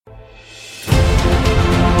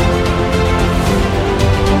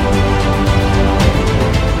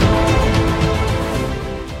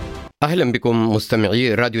أهلا بكم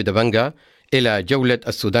مستمعي راديو دبنقا إلى جولة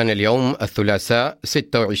السودان اليوم الثلاثاء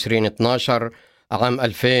 26/12 عام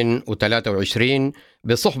 2023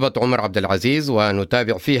 بصحبة عمر عبد العزيز،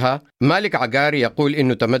 ونتابع فيها مالك عقار يقول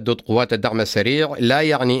إنه تمدد قوات الدعم السريع لا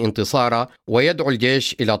يعني انتصاره، ويدعو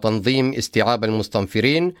الجيش إلى تنظيم استيعاب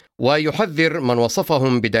المستنفرين، ويحذر من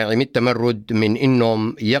وصفهم بداعمي التمرد من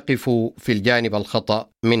إنهم يقفوا في الجانب الخطأ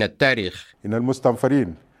من التاريخ. إن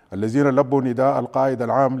المستنفرين الذين لبوا نداء القائد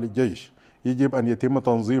العام للجيش يجب أن يتم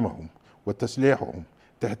تنظيمهم وتسليحهم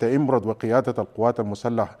تحت إمرة وقيادة القوات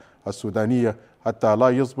المسلحة السودانية حتى لا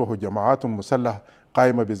يصبحوا جماعات مسلحة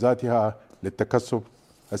قائمة بذاتها للتكسب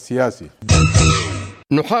السياسي.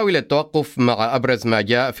 نحاول التوقف مع أبرز ما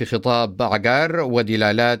جاء في خطاب عقار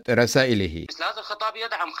ودلالات رسائله. مثل هذا الخطاب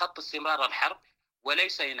يدعم خط استمرار الحرب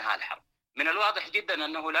وليس إنهاء الحرب. من الواضح جدا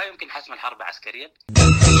أنه لا يمكن حسم الحرب عسكريا.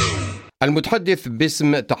 المتحدث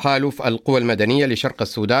باسم تحالف القوى المدنية لشرق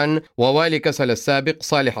السودان ووالي كسل السابق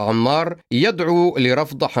صالح عمار يدعو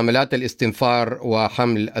لرفض حملات الاستنفار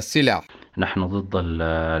وحمل السلاح. نحن ضد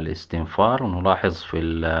الاستنفار، ونلاحظ في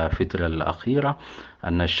الفترة الأخيرة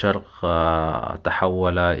أن الشرق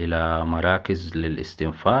تحول إلى مراكز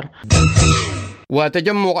للاستنفار.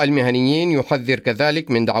 وتجمع المهنيين يحذر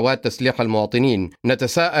كذلك من دعوات تسليح المواطنين.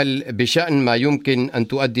 نتساءل بشأن ما يمكن أن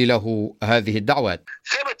تؤدي له هذه الدعوات.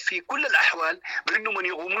 ثبت في كل الأحوال بأنه من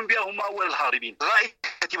يقومون بها هم أول الهاربين. رئيس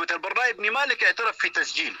كتيبة البراء بن مالك اعترف في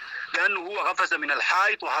تسجيل لأنه هو غفز من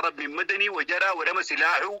الحائط وهرب من مدني وجرى ورمى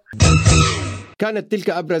سلاحه. كانت تلك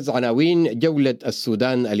أبرز عناوين جولة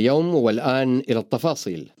السودان اليوم، والآن إلى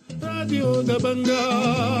التفاصيل. راديو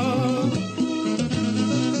دبنقا.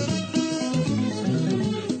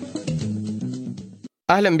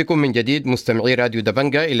 أهلا بكم من جديد مستمعي راديو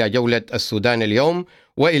دبنقا إلى جولة السودان اليوم،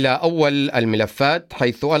 وإلى أول الملفات،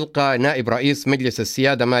 حيث ألقى نائب رئيس مجلس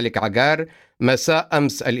السيادة مالك عقار مساء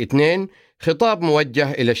أمس الاثنين خطاب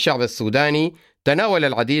موجه إلى الشعب السوداني تناول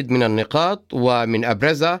العديد من النقاط، ومن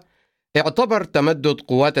أبرزها اعتبر تمدد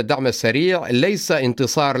قوات الدعم السريع ليس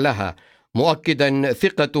انتصار لها، مؤكدا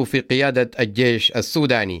ثقته في قيادة الجيش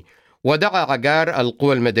السوداني، ودعا عقار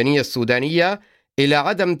القوى المدنية السودانية إلى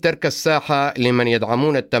عدم ترك الساحة لمن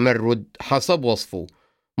يدعمون التمرد حسب وصفه،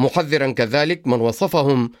 محذرا كذلك من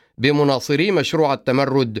وصفهم بمناصري مشروع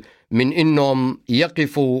التمرد من إنهم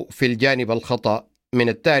يقفوا في الجانب الخطأ من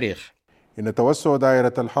التاريخ. إن توسع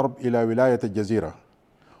دائرة الحرب إلى ولاية الجزيرة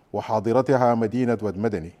وحاضرتها مدينة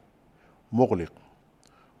ودمدني مغلق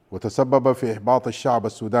وتسبب في إحباط الشعب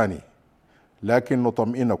السوداني، لكن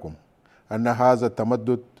نطمئنكم أن هذا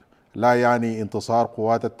التمدد لا يعني انتصار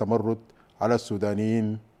قوات التمرد على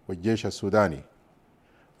السودانيين والجيش السوداني،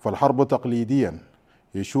 فالحرب تقليديا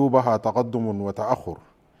يشوبها تقدم وتأخر،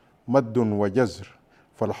 مد وجزر،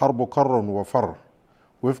 فالحرب كر وفر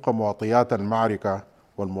وفق معطيات المعركة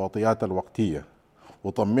والمعطيات الوقتية.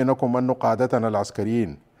 أطمئنكم أن قادتنا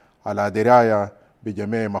العسكريين على دراية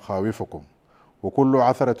بجميع مخاوفكم، وكل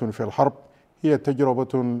عثرة في الحرب هي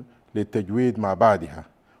تجربة للتجويد ما بعدها،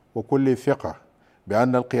 وكل ثقة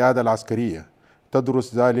بأن القيادة العسكرية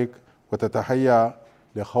تدرس ذلك وتتهيأ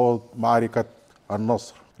لخوض معركة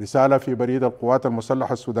النصر. رسالة في بريد القوات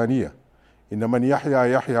المسلحة السودانية: إن من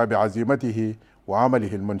يحيا بعزيمته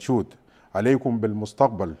وعمله المنشود. عليكم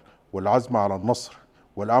بالمستقبل والعزم على النصر،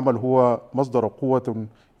 والعمل هو مصدر قوة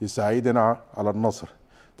يساعدنا على النصر.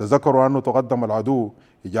 تذكروا أنه تقدم العدو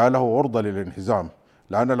يجعله عرضة للانهزام،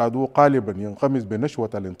 لأن العدو غالبا ينغمس بنشوة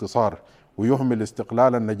الانتصار ويهمل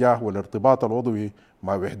استقلال النجاح والارتباط العضوي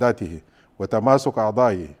مع وحداته وتماسك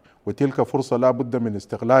أعضائه، وتلك فرصة لا بد من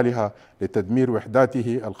استغلالها لتدمير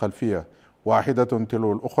وحداته الخلفية واحدة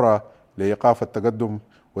تلو الأخرى لإيقاف التقدم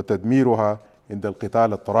وتدميرها عند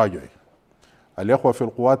القتال التراجعي. الإخوة في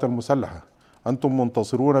القوات المسلحة، أنتم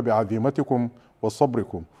منتصرون بعزيمتكم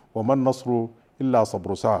وصبركم، وما النصر إلا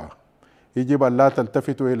صبر ساعة. يجب أن لا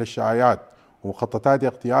تلتفتوا إلى الشائعات ومخططات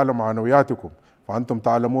اغتيال معنوياتكم، فأنتم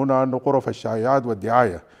تعلمون أن غرف الشائعات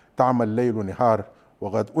والدعاية تعمل ليل نهار،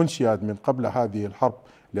 وقد أنشئت من قبل هذه الحرب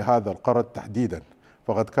لهذا القرض تحديدا،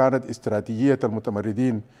 فقد كانت استراتيجية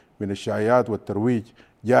المتمردين من الشائعات والترويج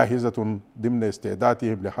جاهزة ضمن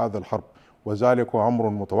استعدادهم لهذا الحرب، وذلك أمر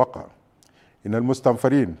متوقع. إن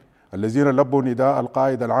المستنفرين الذين لبوا نداء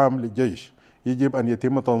القائد العام للجيش يجب أن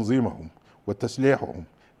يتم تنظيمهم وتسليحهم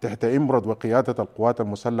تحت إمرة وقيادة القوات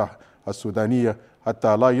المسلحة السودانية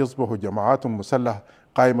حتى لا يصبحوا جماعات مسلحة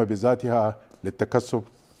قائمة بذاتها للتكسب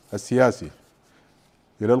السياسي.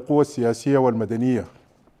 إلى القوى السياسية والمدنية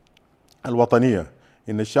الوطنية،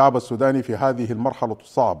 إن الشعب السوداني في هذه المرحلة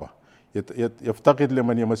الصعبة يفتقد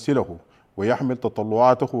لمن يمثله ويحمل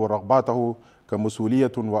تطلعاته ورغباته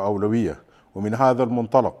كمسؤولية وأولوية، ومن هذا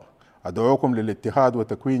المنطلق أدعوكم للاتحاد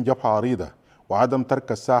وتكوين جبهة عريضة وعدم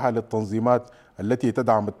ترك الساحة للتنظيمات التي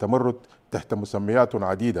تدعم التمرد تحت مسميات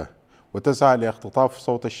عديدة وتسعى لاختطاف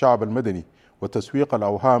صوت الشعب المدني وتسويق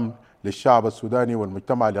الأوهام للشعب السوداني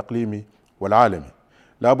والمجتمع الإقليمي والعالمي.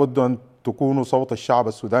 لا بد أن تكونوا صوت الشعب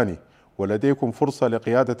السوداني، ولديكم فرصة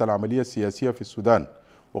لقيادة العملية السياسية في السودان،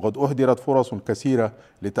 وقد أهدرت فرص كثيرة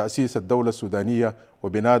لتأسيس الدولة السودانية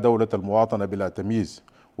وبناء دولة المواطنة بلا تمييز،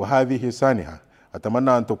 وهذه سانحة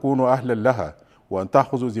أتمنى أن تكونوا أهلا لها، وأن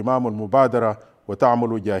تأخذوا زمام المبادرة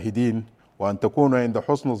وتعملوا جاهدين، وأن تكونوا عند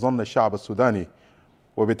حسن ظن الشعب السوداني،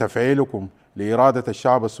 وبتفعيلكم لإرادة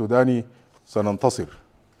الشعب السوداني سننتصر.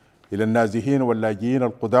 إلى النازحين واللاجئين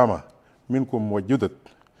القدامى منكم والجدد،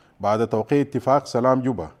 بعد توقيع اتفاق سلام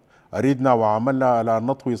جوبا أريدنا وعملنا على أن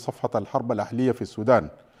نطوي صفحة الحرب الأهلية في السودان،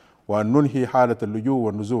 وأن ننهي حالة اللجوء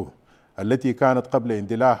والنزوح التي كانت قبل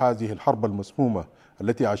اندلاع هذه الحرب المسمومة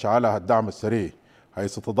التي أشعلها الدعم السريع،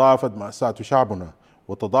 حيث تضاعفت مأساة شعبنا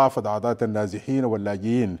وتضاعفت أعداد النازحين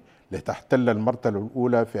واللاجئين لتحتل المرتبة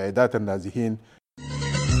الأولى في أعداد النازحين.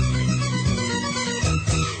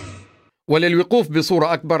 وللوقوف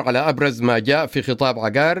بصورة أكبر على أبرز ما جاء في خطاب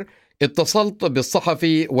عقار، اتصلت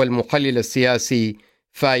بالصحفي والمحلل السياسي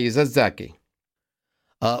فايز الزاكي.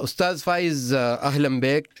 أستاذ فايز، أهلا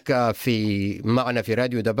بك معنا في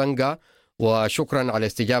راديو دبنقا، وشكرا على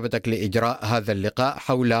استجابتك لإجراء هذا اللقاء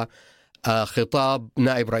حول خطاب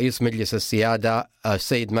نائب رئيس مجلس السيادة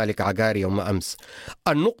السيد مالك عقار يوم أمس.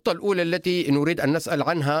 النقطة الأولى التي نريد أن نسأل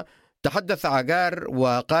عنها، تحدث عقار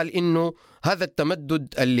وقال إنه هذا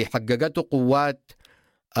التمدد اللي حققته قوات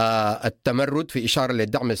التمرد في إشارة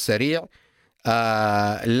للدعم السريع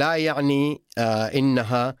لا يعني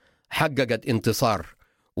إنها حققت انتصار،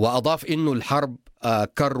 وأضاف إنه الحرب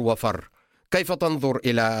كر وفر. كيف تنظر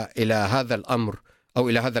إلى هذا الأمر أو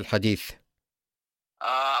إلى هذا الحديث؟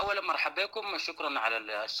 أولا مرحبا بكم، شكرا على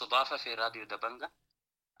الاستضافة في راديو دبنقا.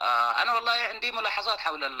 أنا والله عندي ملاحظات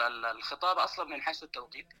حول الخطاب أصلا من حيث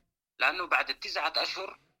التوقيت، لأنه بعد 9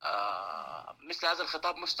 أشهر مثل هذا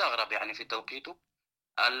الخطاب مستغرب يعني في توقيته،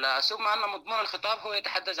 ثم أن مضمون الخطاب هو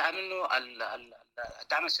يتحدث عن أنه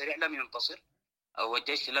الدعم السريع لم ينتصر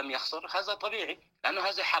والجيش لم يخسر. هذا طبيعي لأنه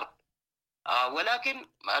هذه حرب، ولكن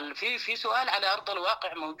في سؤال على أرض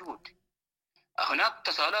الواقع موجود. هناك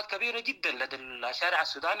تساؤلات كبيرة جدا لدى الشارع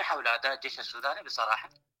السوداني حول أداء الجيش السوداني بصراحة.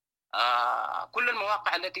 كل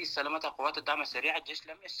المواقع التي استلمتها قوات الدعم السريع الجيش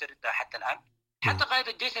لم يستردها حتى الآن. حتى قائد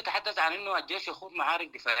الجيش يتحدث عن أنه الجيش يخوض معارك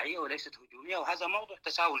دفاعية وليست هجومية، وهذا موضوع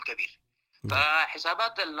تساؤل كبير.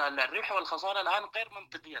 فحسابات الربح والخسارة الآن غير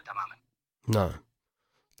منطقية تماما. نعم.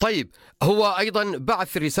 طيب، هو أيضا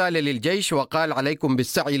بعث رسالة للجيش وقال عليكم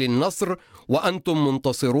بالسعي للنصر وأنتم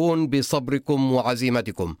منتصرون بصبركم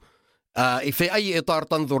وعزيمتكم. في أي إطار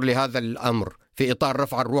تنظر لهذا الأمر؟ في إطار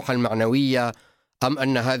رفع الروح المعنوية، أم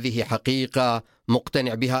أن هذه حقيقة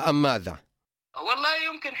مقتنع بها، أم ماذا؟ والله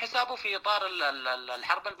يمكن حسابه في إطار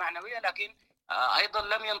الحرب المعنوية، لكن أيضا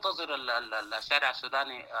لم ينتظر الشارع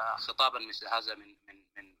السوداني خطابا مثل هذا من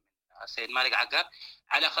السيد مالك عقار،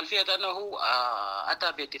 على خلفية أنه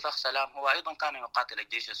أتى باتفاق سلام. هو أيضا كان يقاتل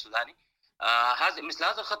الجيش السوداني. مثل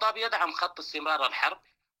هذا الخطاب يدعم خط استمرار الحرب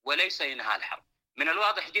وليس إنهاء الحرب. من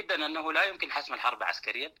الواضح جدا أنه لا يمكن حسم الحرب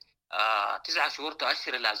عسكريا. 9 شهور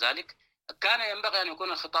تؤشر إلى ذلك. كان ينبغي أن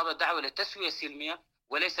يكون الخطاب الدعوة للتسوية السلمية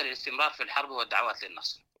وليس للاستمرار في الحرب والدعوات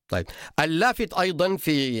للنصر. طيب، اللافت أيضا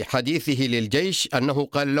في حديثه للجيش أنه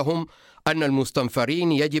قال لهم أن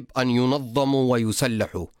المستنفرين يجب أن ينظموا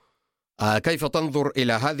ويسلحوا. كيف تنظر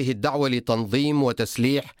إلى هذه الدعوة لتنظيم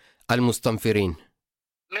وتسليح المستنفرين؟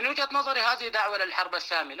 من وجهة نظري هذه دعوة للحرب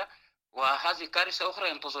الشاملة، وهذه كارثة أخرى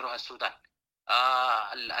ينتظرها السودان.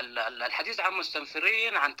 الحديث عن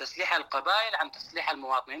مستنفرين، عن تسليح القبائل، عن تسليح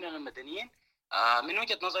المواطنين المدنيين، من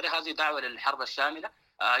وجهة نظري هذه دعوة للحرب الشاملة.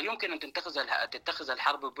 يمكن أن تتخذ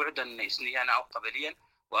الحرب بعدا إثنيا أو قبليا،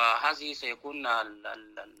 وهذه سيكون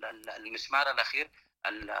المسمار الأخير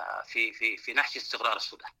في نحش استقرار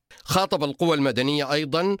السودان. خاطب القوى المدنية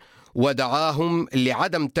أيضا ودعاهم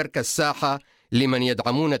لعدم ترك الساحة لمن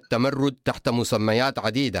يدعمون التمرد تحت مسميات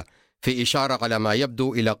عديدة، في إشارة على ما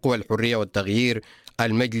يبدو إلى قوى الحرية والتغيير،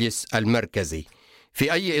 المجلس المركزي.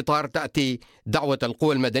 في أي إطار تأتي دعوة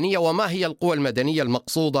القوى المدنية، وما هي القوى المدنية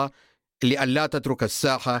المقصودة لألا تترك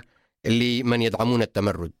الساحة لمن يدعمون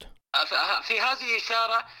التمرد؟ في هذه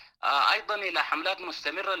إشارة أيضا إلى حملات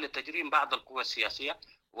مستمرة لتجريم بعض القوى السياسية،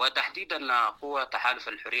 وتحديدا قوى تحالف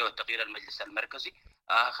الحرية والتغيير المجلس المركزي.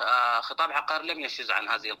 خطاب عقار لم يشذ عن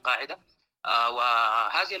هذه القاعدة،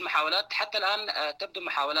 وهذه المحاولات حتى الآن تبدو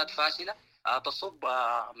محاولات فاشلة تصب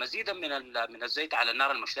مزيدا من الزيت على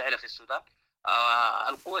النار المشتعلة في السودان.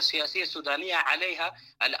 القوى السياسية السودانية عليها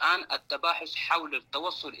الآن التباحث حول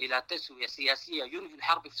التوصل إلى تسوية سياسية ينهي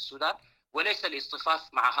الحرب في السودان، وليس الاصطفاف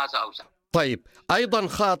مع هذا أو ذاك. طيب، أيضا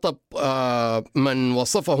خاطب من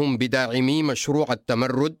وصفهم بداعمي مشروع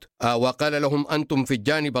التمرد، وقال لهم أنتم في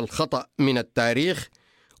الجانب الخطأ من التاريخ،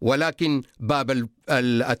 ولكن باب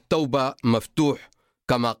التوبة مفتوح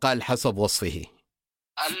كما قال حسب وصفه.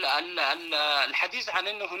 الحديث عن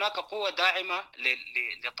أنه هناك قوة داعمة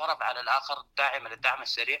لطرف على الآخر، داعمة للدعم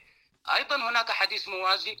السريع. أيضا هناك حديث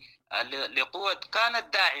موازي لقوة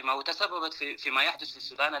كانت داعمة وتسببت فيما يحدث في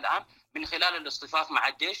السودان الآن من خلال الاصطفاف مع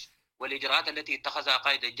الجيش والإجراءات التي اتخذها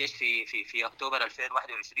قائد الجيش في أكتوبر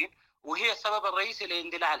 2021، وهي السبب الرئيسي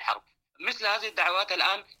لاندلاع الحرب. مثل هذه الدعوات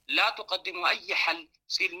الآن لا تقدم أي حل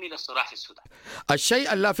سلمي للصراع في السودان.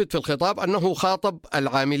 الشيء اللافت في الخطاب أنه خاطب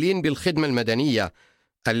العاملين بالخدمة المدنية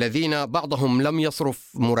الذين بعضهم لم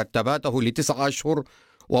يصرف مرتباته ل9 أشهر،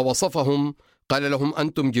 ووصفهم قال لهم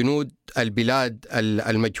أنتم جنود البلاد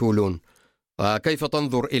المجهولون. كيف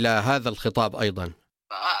تنظر إلى هذا الخطاب أيضا؟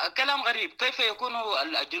 كلام غريب. كيف يكون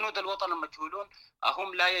الجنود الوطن المجهولون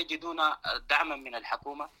هم لا يجدون دعما من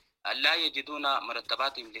الحكومة، لا يجدون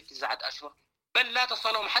مرتباتهم ل9 أشهر، بل لا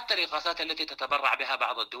تصلهم حتى الإغاثات التي تتبرع بها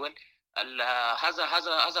بعض الدول؟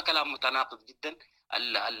 هذا كلام متناقض جدا.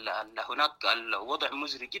 هناك الوضع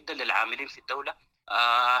مزري جدا للعاملين في الدولة،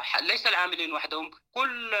 ليس العاملين وحدهم،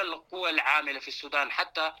 كل القوى العاملة في السودان،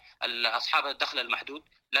 حتى أصحاب الدخل المحدود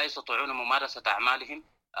لا يستطيعون ممارسة أعمالهم.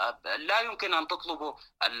 لا يمكن أن تطلبوا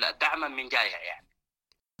دعما من جائع يعني.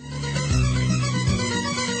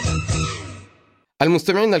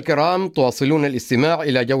 المستمعين الكرام، تواصلون الاستماع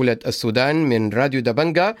إلى جولة السودان من راديو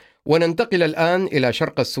دبنقا، وننتقل الآن إلى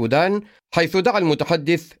شرق السودان، حيث دعا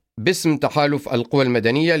المتحدث باسم تحالف القوى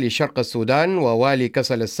المدنية لشرق السودان ووالي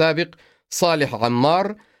كسل السابق صالح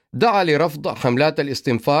عمار، دعا لرفض حملات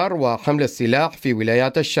الاستنفار وحمل السلاح في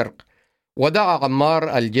ولايات الشرق. ودعا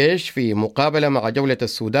عمار الجيش في مقابلة مع جولة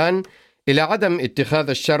السودان إلى عدم اتخاذ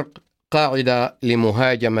الشرق قاعدة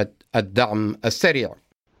لمهاجمة الدعم السريع.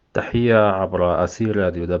 تحية عبر أثير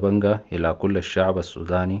راديو دبنقا إلى كل الشعب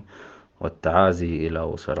السوداني، والتعازي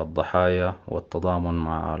إلى أسر الضحايا والتضامن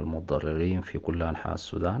مع المتضررين في كل أنحاء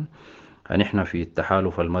السودان. نحن في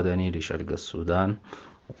التحالف المدني لشرق السودان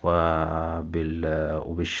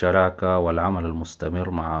وبالشراكة والعمل المستمر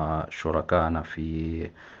مع شركائنا في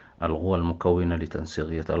القوى المكونة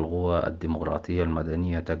لتنسيقية القوى الديمقراطية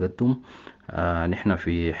المدنية تقدم. نحن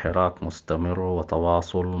في حراك مستمر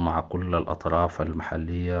وتواصل مع كل الأطراف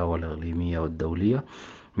المحلية والإقليمية والدولية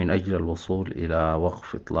من أجل الوصول إلى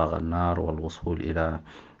وقف إطلاق النار والوصول إلى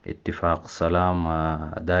اتفاق سلام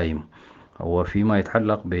دائم. وفيما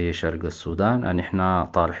يتعلق بشرق السودان، نحن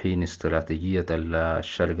طارحين استراتيجية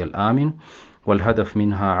الشرق الآمن، والهدف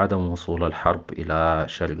منها عدم وصول الحرب إلى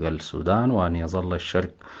شرق السودان، وأن يظل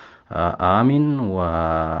الشرق آمن،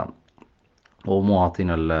 ومواطن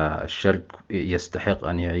الشرق يستحق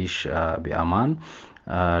أن يعيش بأمان،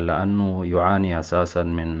 لأنه يعاني أساسا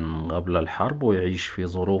من قبل الحرب ويعيش في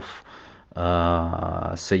ظروف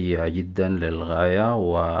سيئة جدا للغاية،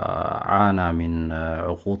 وعانى من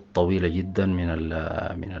عقود طويلة جدا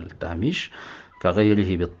من التهميش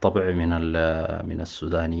كغيره بالطبع من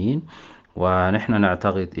السودانيين. ونحن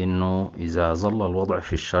نعتقد أنه إذا ظل الوضع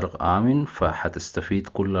في الشرق آمن فحتستفيد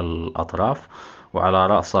كل الأطراف، وعلى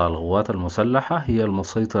رأسها القوات المسلحة هي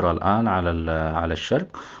المسيطرة الآن على الشرق،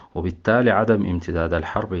 وبالتالي عدم امتداد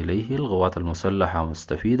الحرب إليه القوات المسلحة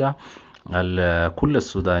مستفيدة. كل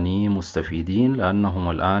السودانيين مستفيدين،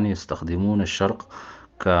 لأنهم الآن يستخدمون الشرق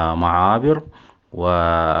كمعابر،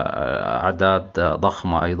 وأعداد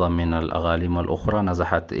ضخمة أيضا من الأقاليم الأخرى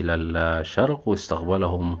نزحت إلى الشرق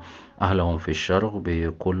واستقبلهم أهلهم في الشرق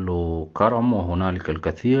بكل كرم. وهنالك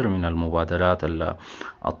الكثير من المبادرات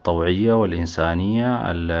الطوعية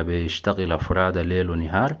والإنسانية اللي بيشتغل أفراد ليل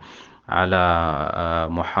ونهار على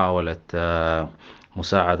محاولة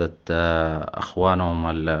مساعدة أخوانهم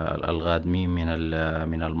الغادمين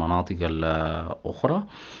من المناطق الأخرى.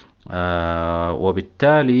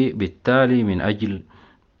 وبالتالي من أجل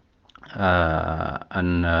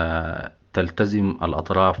أن تلتزم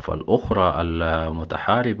الأطراف الأخرى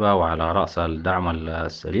المتحاربة وعلى رأسها الدعم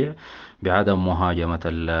السريع بعدم مهاجمة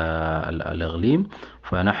الإقليم،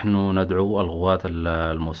 فنحن ندعو القوات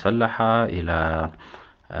المسلحة إلى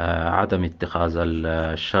عدم اتخاذ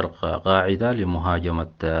الشرق قاعدة لمهاجمة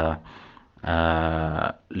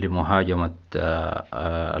لمهاجمة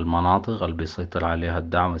المناطق اللي بيسيطر عليها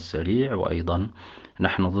الدعم السريع. وأيضا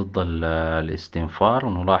نحن ضد الاستنفار،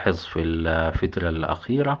 ونلاحظ في الفترة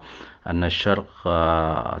الأخيرة أن الشرق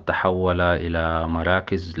تحول إلى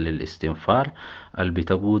مراكز للاستنفار اللي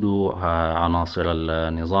بتقود عناصر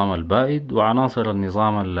النظام البائد. وعناصر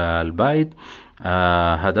النظام البائد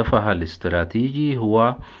هدفها الاستراتيجي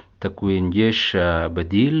هو تكوين جيش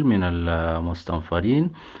بديل من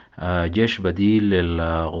المستنفرين، جيش بديل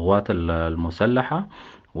للقوات المسلحة،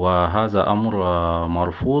 وهذا أمر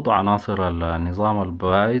مرفوض. عناصر النظام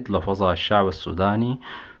البائد لفظها الشعب السوداني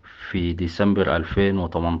في ديسمبر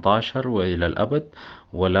 2018 وإلى الأبد،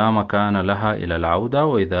 ولا مكان لها إلى العودة.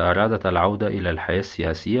 وإذا أرادت العودة إلى الحياة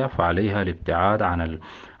السياسية فعليها الابتعاد عن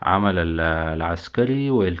العمل العسكري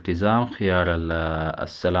والتزام خيار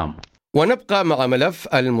السلام. ونبقى مع ملف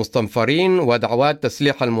المستنفرين ودعوات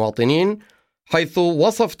تسليح المواطنين، حيث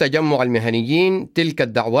وصف تجمع المهنيين تلك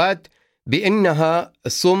الدعوات بأنها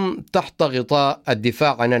سم تحت غطاء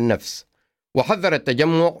الدفاع عن النفس، وحذر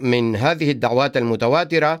التجمع من هذه الدعوات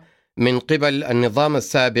المتواترة من قبل النظام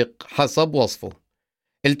السابق حسب وصفه.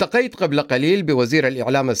 التقيت قبل قليل بوزير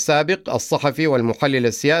الإعلام السابق الصحفي والمحلل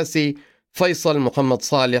السياسي فيصل محمد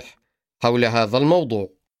صالح حول هذا الموضوع.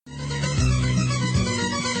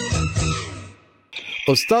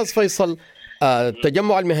 أستاذ فيصل،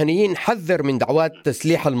 تجمع المهنيين حذر من دعوات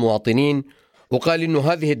تسليح المواطنين، وقال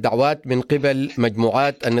إنه هذه الدعوات من قبل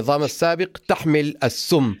مجموعات النظام السابق تحمل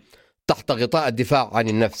السم تحت غطاء الدفاع عن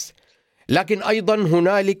النفس. لكن أيضا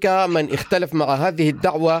هنالك من اختلف مع هذه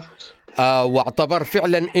الدعوة واعتبر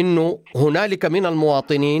فعلا أنه هنالك من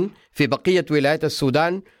المواطنين في بقية ولايات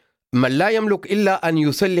السودان من لا يملك إلا أن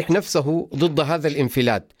يسلح نفسه ضد هذا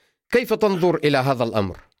الانفلات. كيف تنظر إلى هذا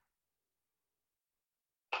الأمر؟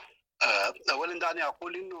 أولا دعني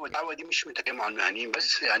أقول إنه الدعوة دي مش من تجمع المهنيين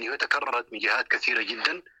بس، يعني هي تكررت من جهات كثيرة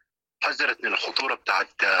جدا، حذرت من الخطورة بتاعت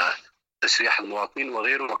تسريح المواطنين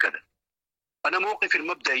وغيره وكذا. أنا موقفي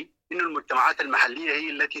المبدئي إنه المجتمعات المحلية هي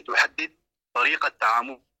التي تحدد طريقة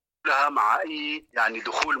تعاملها مع أي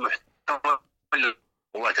دخول محتوى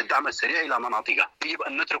قوات الدعم السريع إلى مناطقها. يجب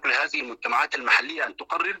أن نترك لهذه المجتمعات المحلية أن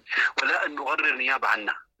تقرر ولا أن نقرر نيابة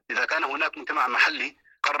عنها. إذا كان هناك مجتمع محلي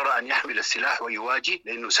قرر أن يحمل السلاح ويواجه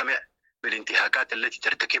لأنه سمع بالانتهاكات التي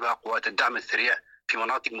ترتكبها قوات الدعم السريع في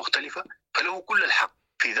مناطق مختلفة، فله كل الحق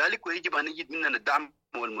في ذلك، ويجب أن يجد مننا الدعم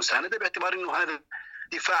والمساندة، باعتبار أنه هذا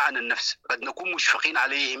دفاع عن النفس. قد نكون مشفقين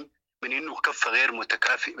عليهم من أنه كفة غير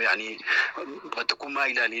متكافئ، قد تكون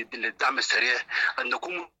مائلة للدعم السريع، قد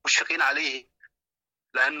نكون مشفقين عليه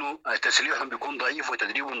لأنه تسليحهم بيكون ضعيف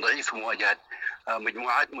وتدريبهم ضعيف في مواجهة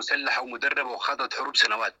مجموعات مسلحة ومدربة وخاضت حروب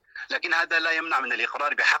سنوات. لكن هذا لا يمنع من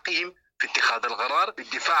الإقرار بحقهم في اتخاذ القرار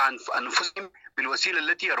بالدفاع عن أنفسهم بالوسيلة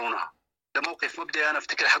التي يرونها. ده موقف مبدئي أنا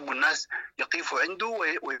أفتكر حق الناس يقفوا عنده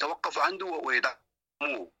ويتوقفوا عنده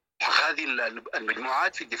ويدعموه، هذه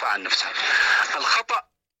المجموعات في الدفاع عن نفسها. الخطأ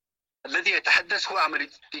الذي يتحدث هو عملية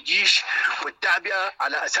التجيش والتعبئة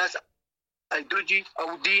على أساس أيديولوجي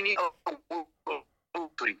أو ديني أو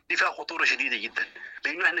دي فيها خطورة شديدة جدا،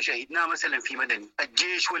 لأنه احنا شاهدناه مثلا في مدني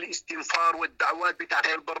الجيش والاستنفار والدعوات بتاعت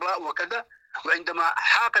البراء وكذا، وعندما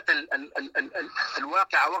حاقت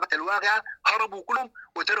الواقعة وقت الواقعة هربوا كلهم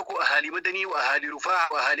وتركوا أهالي مدني وأهالي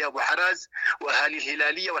رفاع وأهالي أبو حراز وأهالي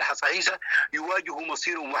الهلالية والحصاحيسة يواجهوا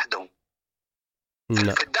مصيرهم وحدهم.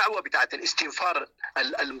 فالدعوة بتاعت الاستنفار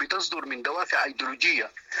اللي بتصدر من دوافع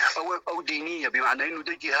أيديولوجية أو دينية، بمعنى إنه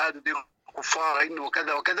ده جهاد وده كفار إنه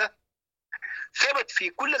وكذا وكذا، ثبت في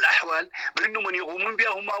كل الأحوال بأنه من يقومون بها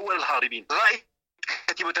هم أول الهاربين. رائد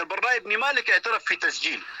كتيبة البراء ابن مالك اعترف في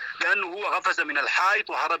تسجيل لأنه هو غفز من الحائط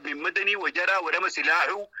وهرب من مدني وجرى ورمى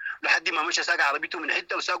سلاحه لحد ما مشى ساق عربيته من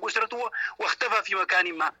حتة وساق أسرته واختفى في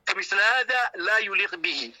مكان ما. فمثل هذا لا يليق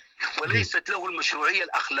به، وليست له المشروعية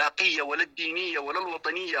الأخلاقية ولا الدينية ولا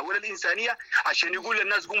الوطنية ولا الإنسانية عشان يقول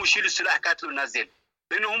للناس قوموا شيلوا السلاح قاتلوا الناس ديل،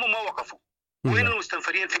 لأنه هم ما وقفوا. وين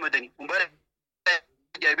المستنفرين في مدني؟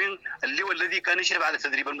 جايبين اللواء الذي كان يشرف على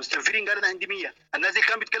تدريب المستنفرين قال أنا عندي 100. الناس اللي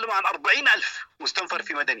كانوا بيتكلموا عن 40,000 مستنفر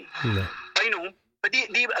في مدني. أينهم؟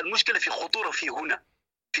 فدي المشكلة في خطورة في هنا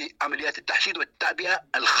في عمليات التحشيد والتعبئة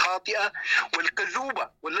الخاطئة والكذوبة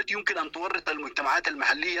والتي يمكن أن تورط المجتمعات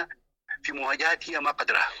المحلية في مواجهات هي ما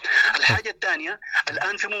قدرها. الحاجة الثانية،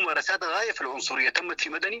 الآن في ممارسات غاية في العنصرية تمت في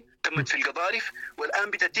مدني، تمت في القضارف، والآن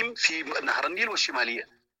بتتم في نهر النيل والشمالية.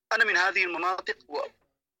 أنا من هذه المناطق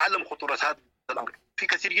وأعلم خطورة هذا الأمر. في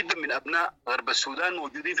كثير جدا من أبناء غرب السودان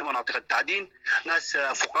موجودين في مناطق التعدين، ناس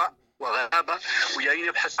فقراء وغابة وجايين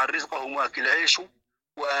يبحثوا عن رزقهم وأكل عيشهم،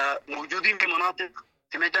 وموجودين في مناطق.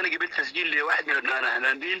 سمعت أنا قبل تسجيل لواحد من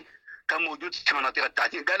أبنائنا النيل كان موجود في مناطق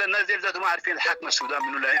التعدين. قال الناس دي ذاتهم ما عارفين الحاكم السودان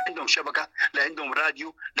منه، لا عندهم شبكه، لا عندهم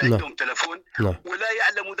راديو، لا عندهم تلفون، ولا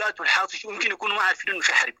يعلموا ذاته الحاصل. يمكن يكونوا ما عارفين انه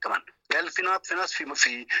في حرب كمان. قال في ناس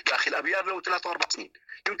في داخل ابيار له 3 و4 سنين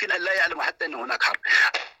يمكن ان لا يعلموا حتى انه هناك حرب.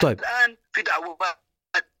 طيب الان في دعوات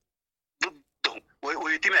ضدهم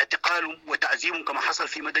ويتم اعتقالهم وتعذيبهم كما حصل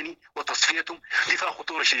في مدني وتصفيتهم. دي فيها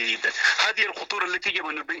خطوره شديده جدا. هذه الخطوره التي يجب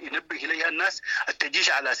ان ينبه اليها الناس. التجيش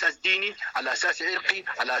على اساس ديني، على اساس عرقي،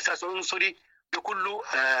 على اساس عنصري، ده كله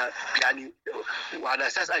يعني وعلى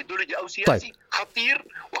اساس ايديولوجي او سياسي. طيب. خطير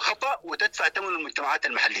وخطا وتدفع ثمن المجتمعات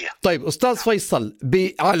المحليه. طيب استاذ فيصل،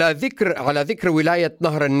 على ذكر ولايه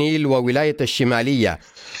نهر النيل وولايه الشماليه،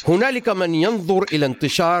 هنالك من ينظر الى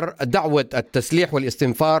انتشار دعوه التسليح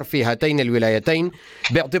والاستنفار في هاتين الولايتين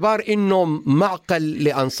باعتبار انه معقل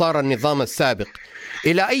لانصار النظام السابق.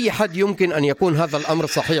 الى اي حد يمكن ان يكون هذا الامر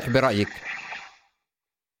صحيح برايك؟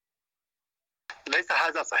 ليس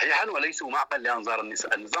هذا صحيحا وليس معقل لانظار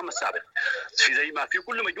النظام السابق. في زي ما في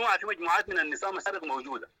كل مجموعه في مجموعات من النظام السابق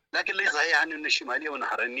موجوده، لكن ليس صحيحا ان الشماليه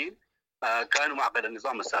ونهر النيل كانوا معقل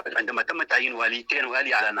النظام السابق. عندما تم تعيين واليتين،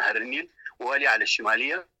 والي على نهر النيل ووالي على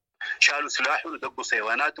الشماليه، شالوا سلاحهم ودقوا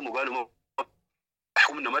صيواناتهم وقالوا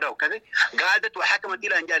حكمنا مره وكذا، قعدت وحكمت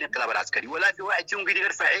الى ان جاء الانقلاب العسكري، ولا في واحد فيهم قدر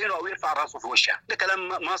يرفع عينه او يرفع راسه في وشها. ده كلام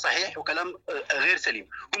ما صحيح وكلام غير سليم.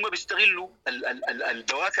 هم بيستغلوا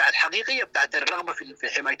الدوافع الحقيقيه بتاعت الرغبه في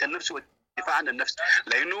حمايه النفس والدفاع عن النفس،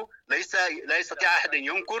 لانه لا يستطيع احد ان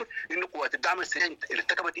ينكر انه قوات الدعم السريع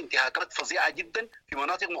ارتكبت انتهاكات فظيعه جدا في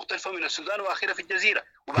مناطق مختلفه من السودان واخرها في الجزيره.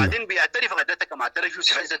 وبعدين بيعترف غدتها كما اعترف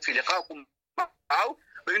يوسف عزت في لقائكم معه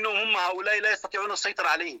بانهم هم هؤلاء لا يستطيعون السيطره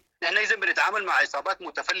عليهم. نحن اذا بنتعامل مع عصابات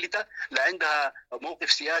متفلته لا عندها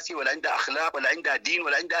موقف سياسي ولا عندها اخلاق ولا عندها دين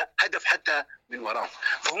ولا عندها هدف حتى من وراهم.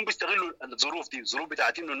 فهم بيستغلوا الظروف دي، الظروف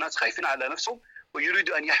بتاعت انه الناس خايفين على نفسهم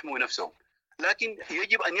ويريدوا ان يحموا نفسهم، لكن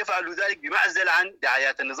يجب ان يفعلوا ذلك بمعزل عن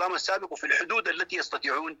دعايات النظام السابق وفي الحدود التي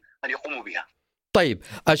يستطيعون ان يقوموا بها. طيب،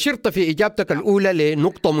 أشرت في إجابتك الأولى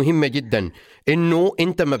لنقطة مهمة جدا، إنه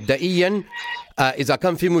أنت مبدئيا إذا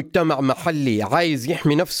كان في مجتمع محلي عايز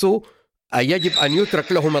يحمي نفسه يجب أن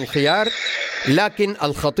يترك لهم الخيار، لكن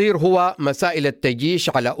الخطير هو مسائل التجيش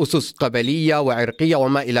على أسس قبلية وعرقية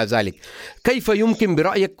وما إلى ذلك. كيف يمكن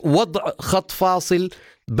برأيك وضع خط فاصل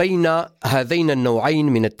بين هذين النوعين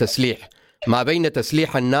من التسليح، ما بين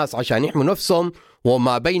تسليح الناس عشان يحموا نفسهم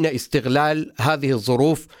وما بين استغلال هذه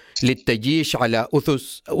الظروف للتجيش على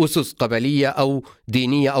أسس قبلية أو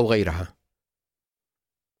دينية أو غيرها؟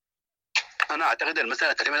 أنا أعتقد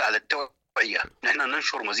المسألة تعتمد على التوعية. نحن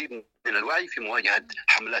ننشر مزيد من الوعي في مواجهة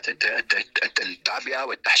حملات التعبئة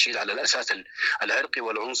والتحشيد على الأساس العرقي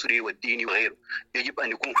والعنصري والديني وغيره. يجب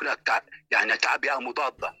أن يكون هناك تعبئة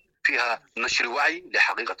مضادة فيها نشر وعي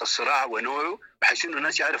لحقيقة الصراع ونوعه، بحيث أن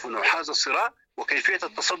الناس يعرفوا نوع هذا الصراع وكيفية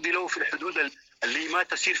التصدي له في الحدود اللي ما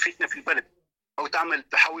تصير فتنة في البلد أو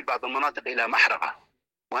تحول بعض المناطق إلى محرقة.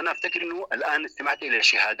 وأنا أفتكر أنه الآن استمعت إلى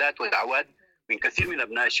شهادات ودعوات من كثير من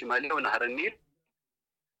أبناء الشمالية ونهر النيل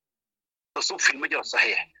تصب في المجرى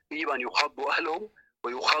الصحيح. يجب أن يخاطبوا أهلهم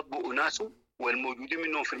ويخاطبوا أناسهم، والموجودين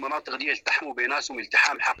منهم في المناطق دي يلتحموا بيناسهم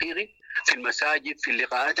التحام حقيقي في المساجد في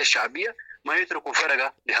اللقاءات الشعبية، ما يتركوا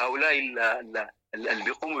فرقة لهؤلاء اللي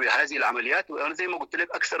بيقوموا بهذه العمليات. وأنا زي ما قلت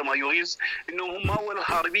لك أكثر ما يغيظ إنهم هم أول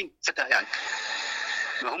الهاربين يعني.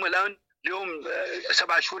 ما هم الآن اليوم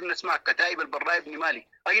 7 شهور نسمع كتائب البراء بن مالك،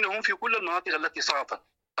 أين هم في كل المناطق التي سقطت؟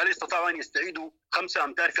 هل استطاعوا أن يستعيدوا 5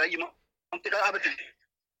 أمتار في أي منطقة؟ أبدا.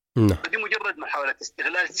 دي مجرد محاولة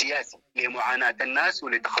استغلال سياسي لمعاناة الناس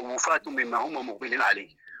ولتخوفاتهم مما هم مقبلين عليه.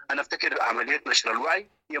 أنا أفتكر عملية نشر الوعي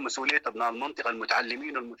هي مسؤولية أبناء المنطقة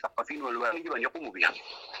المتعلمين والمثقفين والواعيين، يجب أن يقوموا بها.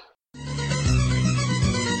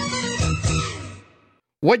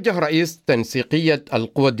 وجه رئيس تنسيقية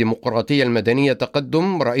القوى الديمقراطية المدنية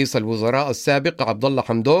تقدم رئيس الوزراء السابق عبد الله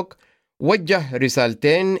حمدوك وجه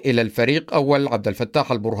رسالتين إلى الفريق أول عبد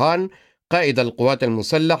الفتاح البرهان قائد القوات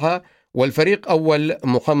المسلحة، والفريق أول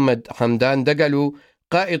محمد حمدان دقلو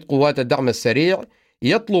قائد قوات الدعم السريع،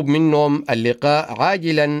 يطلب منهم اللقاء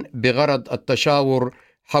عاجلا بغرض التشاور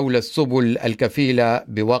حول السبل الكفيلة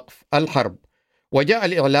بوقف الحرب. وجاء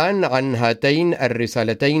الإعلان عن هاتين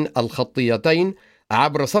الرسالتين الخطيتين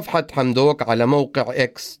عبر صفحة حمدوك على موقع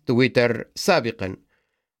إكس تويتر سابقا.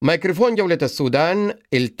 ميكروفون جولة السودان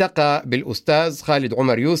التقى بالأستاذ خالد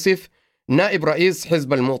عمر يوسف نائب رئيس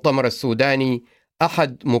حزب المؤتمر السوداني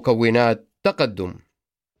أحد مكونات تقدم.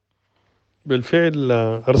 بالفعل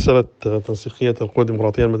أرسلت تنسيقية القوى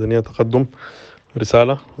الديمقراطية المدنية تقدم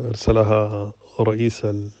رسالة أرسلها رئيس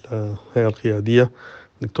الهيئة القيادية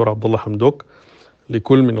دكتور عبد الله حمدوك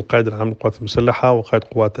لكل من القائد العام للقوات المسلحة وقائد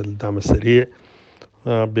قوات الدعم السريع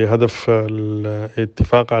بهدف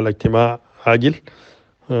الاتفاق على اجتماع عاجل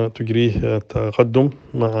تجريه تقدم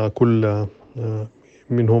مع كل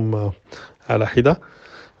منهم على حدة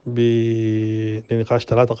بنقاش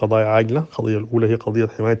 3 قضايا عاجلة. القضية الأولى هي قضية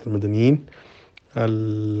حماية المدنيين،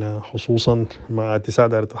 خصوصا مع اتساع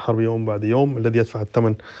دائرة الحرب يوم بعد يوم. الذي يدفع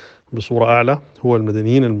الثمن بصورة أعلى هو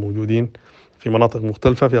المدنيين الموجودين في مناطق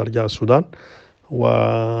مختلفة في أرجاء السودان،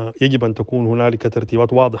 ويجب أن تكون هنالك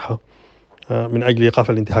ترتيبات واضحة من أجل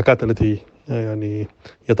إيقاف الانتهاكات التي يعني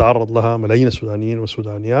يتعرض لها ملايين السودانيين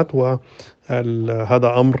والسودانيات،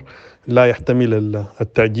 وهذا أمر لا يحتمل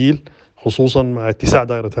التعجيل خصوصا مع اتساع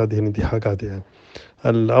دائرة هذه الانتهاكات. يعني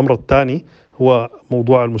الأمر الثاني هو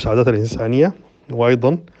موضوع المساعدات الإنسانية،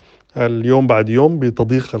 وأيضا اليوم بعد يوم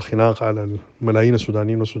بتضيق الخناق على الملايين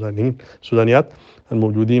السودانيين والسودانيات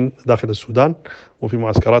الموجودين داخل السودان وفي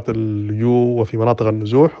معسكرات اللجوء وفي مناطق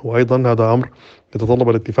النزوح، وأيضا هذا أمر يتطلب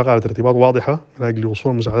الاتفاق على ترتيبات واضحة من أجل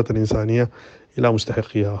وصول المساعدات الإنسانية إلى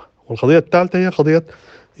مستحقيها. والقضية الثالثة هي قضية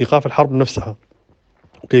إيقاف الحرب نفسها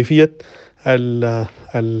وكيفية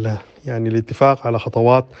يعني الاتفاق على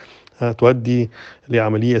خطوات تؤدي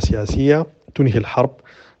لعملية سياسية تنهي الحرب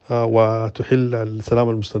وتحل السلام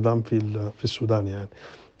المستدام في السودان. يعني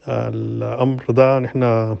الأمر ده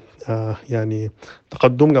نحن يعني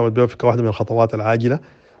تقدم قامت به كواحدة من الخطوات العاجلة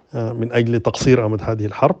من أجل تقصير أمد هذه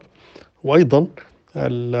الحرب، وأيضا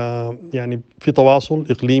يعني في تواصل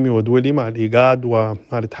إقليمي ودولي مع الإيجاد ومع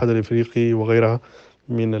الاتحاد الإفريقي وغيرها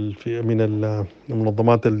من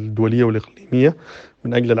المنظمات الدولية والإقليمية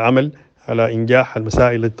من أجل العمل على إنجاح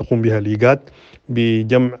المسائل التي تقوم بها الإيجاد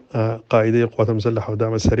بجمع قائدي القوات المسلحة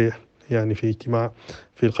ودعم السريع يعني في اجتماع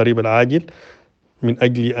في القريب العاجل من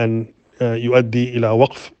أجل أن يؤدي إلى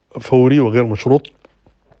وقف فوري وغير مشروط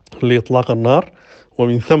لإطلاق النار،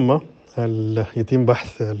 ومن ثم يتم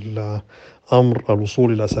بحث الأمر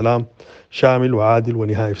الوصول إلى سلام شامل وعادل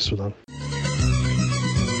ونهائي في السودان.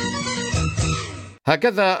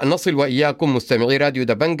 هكذا نصل وإياكم مستمعي راديو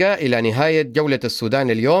دبنقا إلى نهاية جولة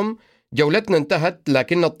السودان اليوم. جولتنا انتهت،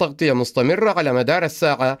 لكن التغطية مستمرة على مدار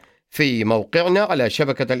الساعة في موقعنا على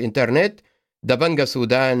شبكة الإنترنت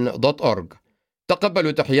debnqasudan.org.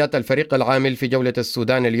 تقبلوا تحيات الفريق العامل في جولة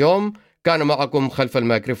السودان اليوم. كان معكم خلف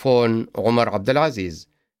الميكروفون عمر عبد العزيز.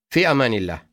 في أمان الله.